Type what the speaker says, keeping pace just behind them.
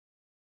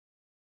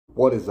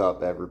What is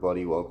up,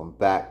 everybody? Welcome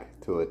back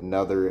to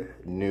another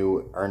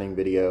new earning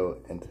video,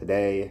 and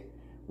today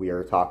we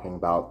are talking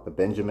about the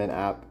Benjamin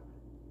app.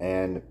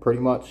 And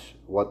pretty much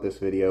what this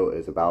video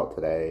is about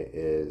today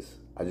is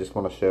I just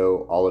want to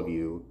show all of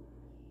you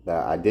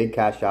that I did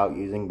cash out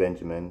using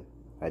Benjamin.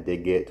 I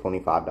did get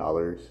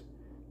 $25,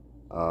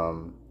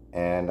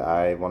 and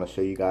I want to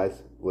show you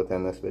guys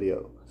within this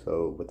video.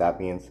 So with that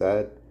being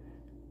said,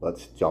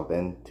 let's jump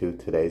into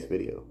today's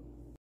video.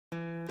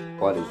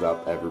 What is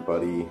up,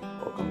 everybody?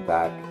 Welcome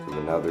back to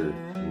another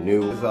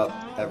new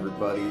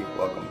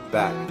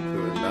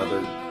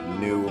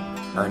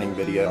earning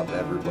video.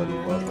 Everybody,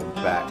 welcome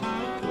back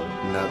to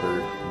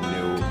another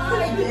new.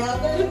 Hi,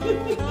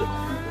 Devin.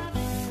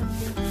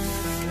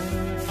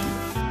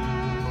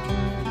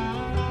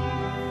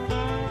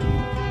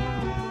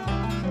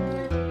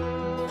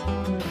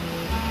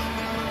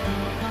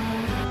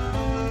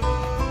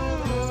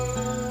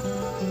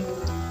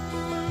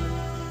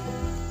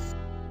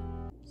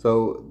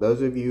 So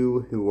those of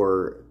you who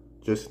are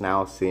just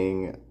now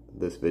seeing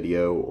this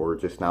video or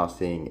just now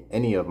seeing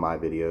any of my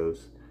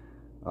videos,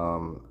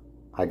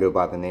 I go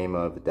by the name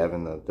of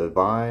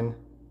DevinTheDivine.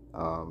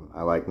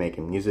 I like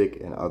making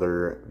music and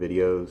other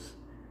videos,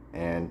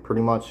 and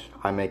pretty much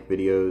I make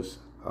videos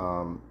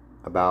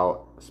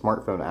about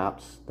smartphone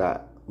apps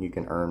that you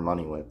can earn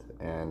money with.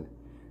 And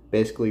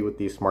basically with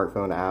these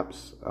smartphone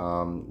apps,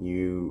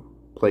 you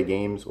play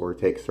games or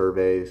take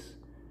surveys,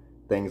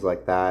 things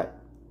like that.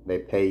 They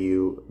pay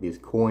you these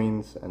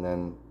coins, and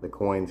then the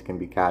coins can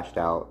be cashed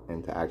out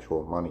into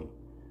actual money.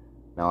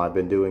 Now, I've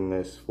been doing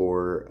this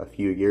for a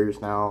few years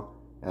now,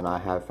 and I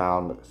have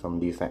found some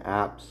decent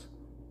apps,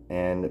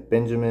 and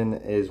Benjamin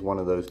is one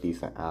of those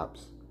decent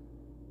apps.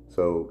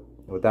 So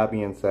with that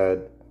being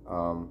said,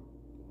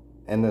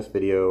 in this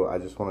video, I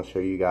just want to show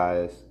you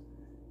guys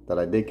that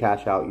I did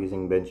cash out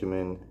using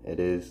Benjamin. It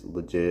is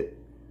legit,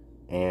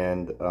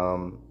 and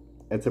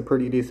it's a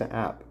pretty decent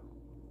app.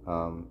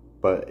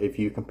 But if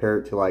you compare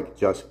it to like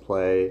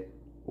BestPlay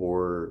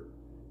or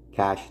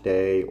Cash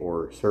Day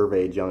or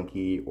Survey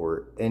Junkie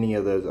or any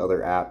of those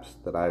other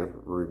apps that I've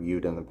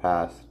reviewed in the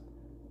past,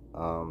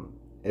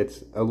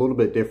 it's a little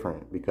bit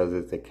different because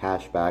it's a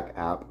cashback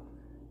app,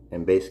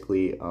 and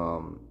basically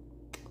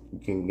you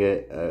can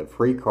get a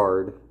free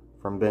card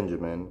from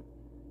Benjamin,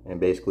 and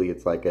basically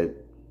it's like a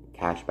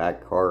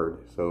cashback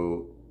card.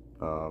 So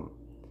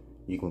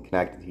you can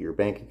connect it to your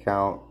bank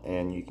account,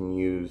 and you can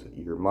use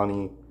your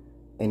money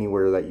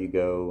anywhere that you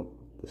go,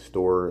 the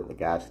store, the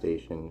gas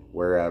station,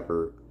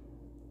 wherever.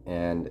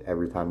 And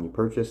every time you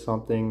purchase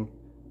something,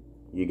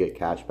 you get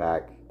cash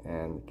back,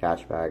 and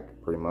cash back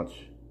pretty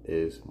much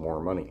is more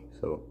money.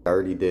 So I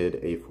already did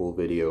a full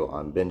video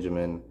on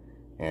Benjamin,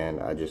 and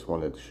I just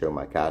wanted to show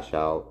my cash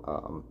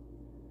out.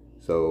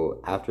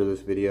 So after this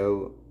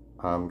video,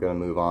 I'm going to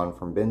move on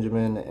from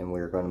Benjamin, and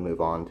we're going to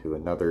move on to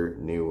another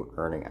new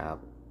earning app,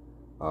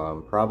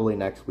 probably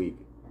next week.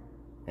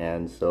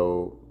 And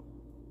so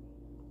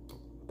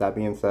that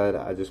being said,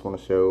 I just want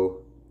to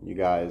show you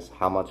guys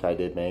how much I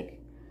did make,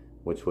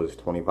 which was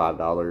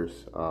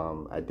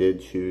 $25. I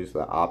did choose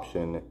the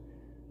option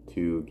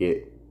to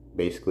get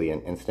basically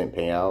an instant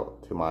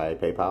payout to my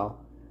PayPal,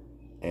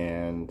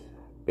 and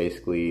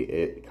basically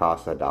it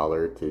costs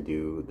 $1 to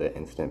do the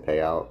instant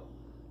payout,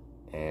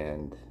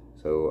 and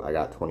so I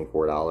got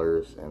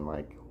 $24 and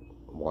like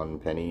 1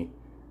 penny,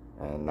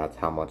 and that's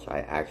how much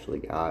I actually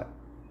got.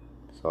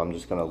 So I'm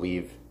just gonna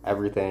leave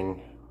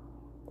everything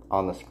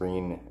on the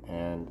screen,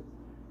 and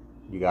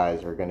you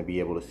guys are going to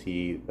be able to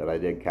see that I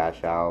did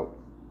cash out.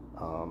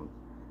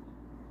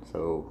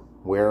 So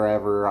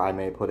wherever I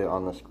may put it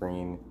on the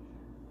screen,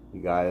 you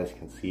guys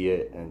can see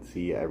it and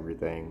see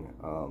everything.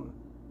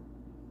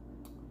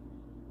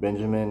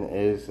 Benjamin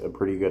is a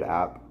pretty good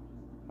app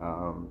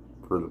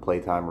for the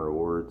playtime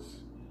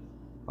rewards.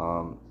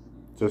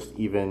 Just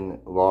even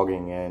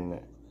logging in,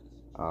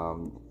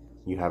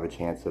 you have a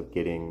chance of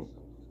getting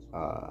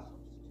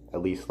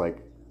at least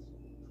like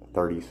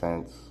 30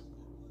 cents,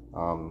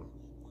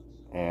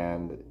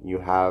 and you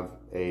have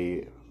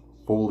a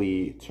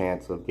fully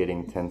chance of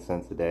getting 10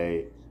 cents a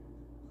day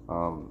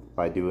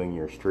by doing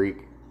your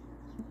streak.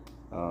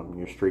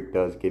 Your streak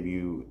does give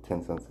you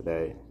 10 cents a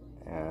day,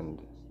 and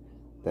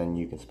then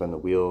you can spin the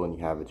wheel and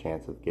you have a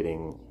chance of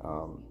getting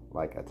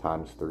like a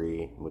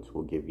 ×3, which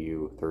will give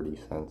you 30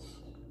 cents.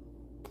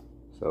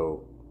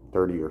 So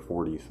 30 or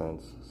 40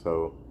 cents.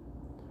 So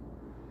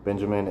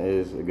Benjamin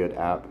is a good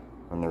app,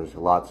 and there's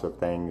lots of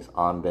things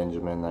on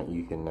Benjamin that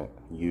you can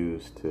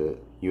use to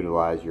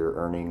utilize your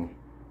earning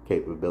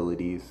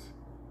capabilities.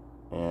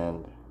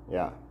 And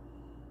yeah,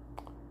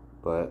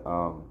 but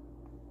I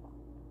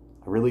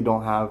really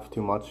don't have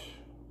too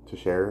much to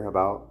share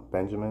about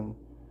Benjamin,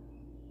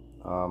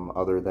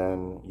 other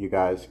than you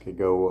guys could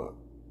go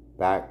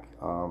back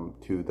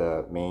to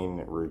the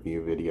main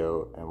review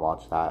video and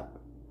watch that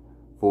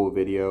full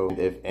video. And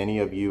if any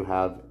of you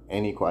have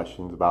any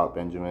questions about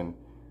Benjamin,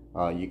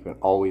 you can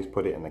always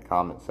put it in the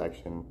comment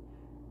section.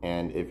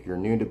 And if you're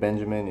new to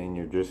Benjamin and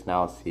you're just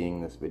now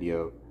seeing this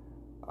video,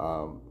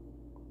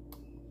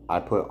 I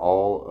put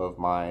all of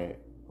my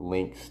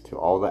links to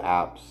all the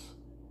apps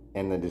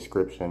in the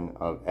description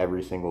of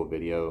every single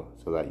video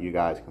so that you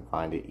guys can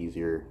find it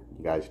easier.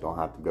 You guys don't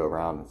have to go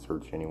around and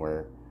search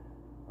anywhere.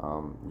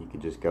 You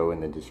could just go in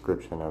the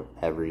description of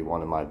every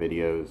one of my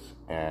videos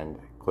and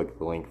click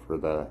the link for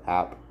the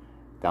app,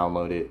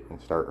 download it,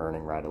 and start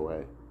earning right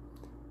away.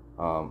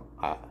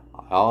 I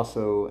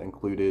also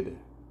included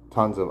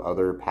tons of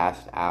other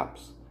past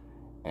apps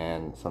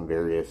and some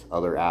various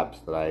other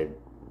apps that I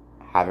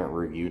haven't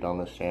reviewed on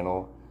this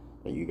channel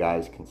that you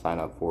guys can sign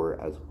up for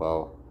as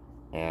well,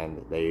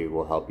 and they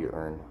will help you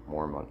earn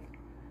more money.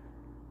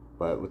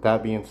 But with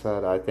that being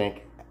said, I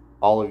thank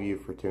all of you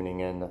for tuning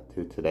in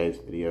to today's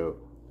video.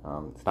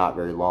 It's not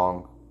very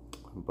long,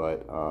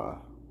 but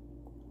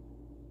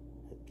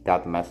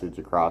got the message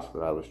across that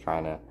I was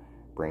trying to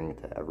bring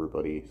to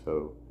everybody.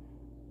 So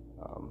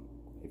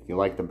if you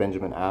like the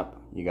Benjamin app,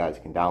 you guys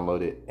can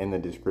download it in the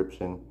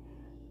description.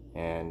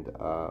 And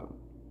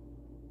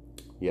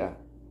yeah,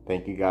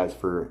 thank you guys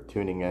for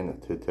tuning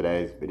in to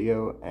today's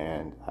video,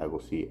 and I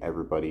will see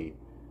everybody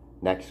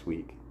next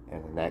week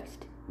in the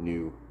next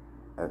new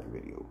earning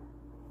video.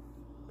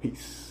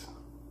 Peace.